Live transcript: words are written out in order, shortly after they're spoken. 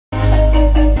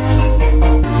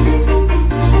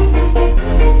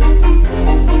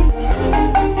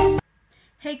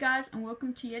guys, and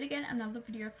welcome to yet again another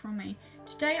video from me.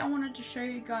 Today I wanted to show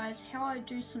you guys how I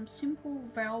do some simple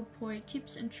veil poi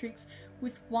tips and tricks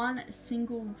with one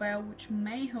single veil, which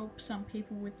may help some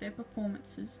people with their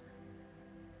performances.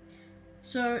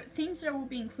 So things that will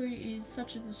be included is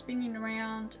such as the spinning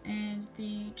around and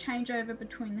the changeover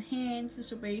between the hands.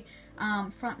 This will be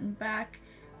front and back.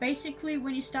 Basically,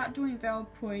 when you start doing veil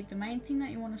poi, the main thing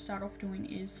that you want to start off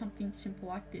doing is something simple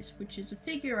like this, which is a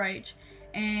figure 8,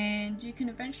 and you can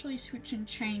eventually switch and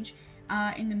change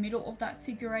in the middle of that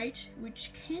figure 8,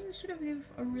 which can sort of give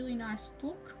a really nice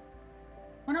look.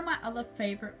 One of my other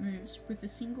favourite moves with a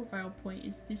single veil poi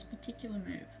is this particular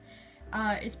move.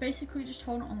 It's basically just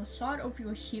holding it on the side of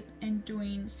your hip and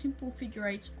doing simple figure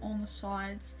 8s on the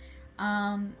sides.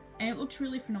 And it looks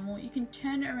really phenomenal. You can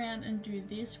turn it around and do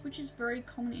this, which is very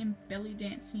common in belly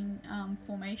dancing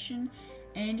formation,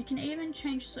 and you can even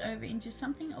change this over into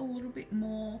something a little bit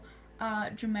more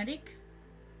dramatic.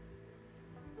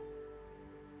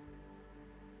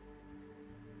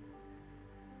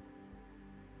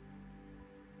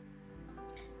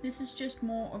 This is just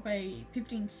more of a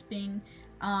pivoting spin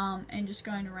and just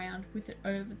going around with it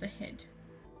over the head.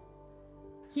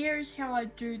 Here is how I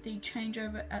do the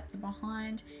changeover at the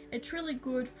behind. It's really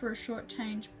good for a short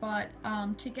change, but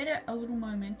to get it a little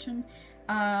momentum,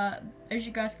 as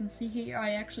you guys can see here,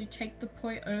 I actually take the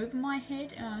poi over my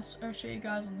head, and I'll show you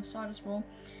guys on the side as well.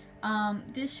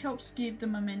 This helps give the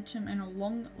momentum and a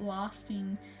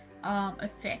long-lasting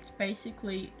effect,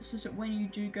 basically, so that when you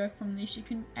do go from this, you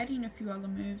can add in a few other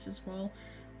moves as well,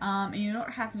 and you're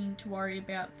not having to worry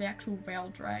about the actual veil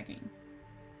dragging.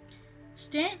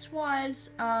 Stance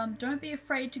wise, don't be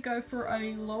afraid to go for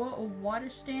a lower or wider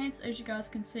stance. As you guys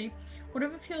can see,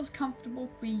 whatever feels comfortable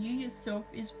for you yourself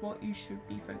is what you should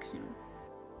be focusing on.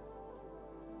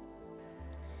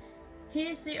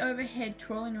 Here's the overhead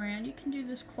twirling around. You can do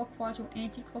this clockwise or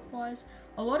anti-clockwise.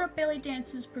 A lot of belly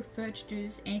dancers prefer to do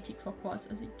this anti-clockwise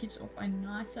as it gives off a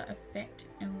nicer effect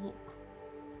and look.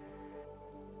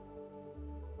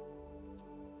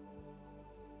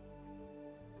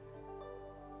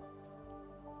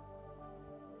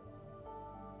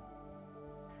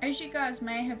 As you guys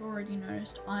may have already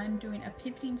noticed, I'm doing a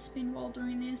pivoting spin while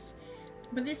doing this.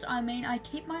 By this I mean I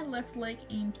keep my left leg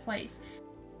in place.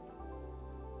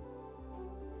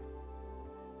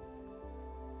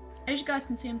 As you guys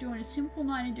can see, I'm doing a simple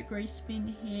 90-degree spin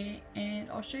here, and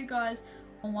I'll show you guys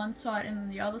on one side and then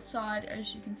the other side.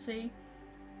 As you can see,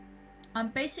 I'm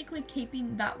basically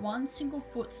keeping that one single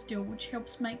foot still, which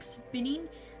helps make spinning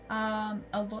a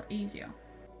lot easier.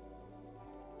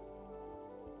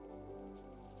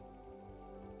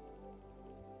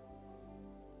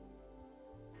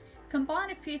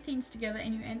 Combine a few things together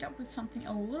and you end up with something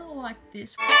a little like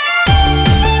this.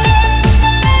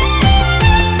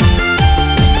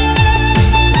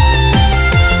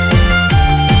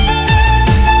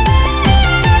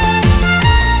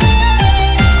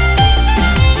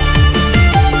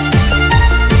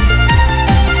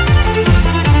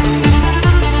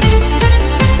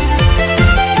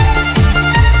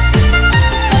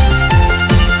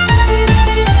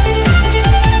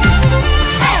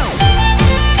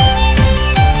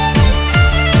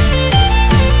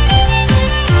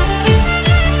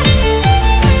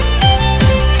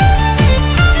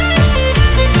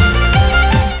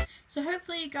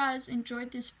 Hopefully you guys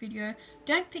enjoyed this video.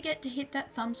 Don't forget to hit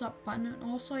that thumbs up button and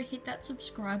also hit that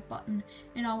subscribe button,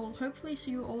 and I will hopefully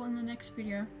see you all in the next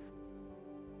video.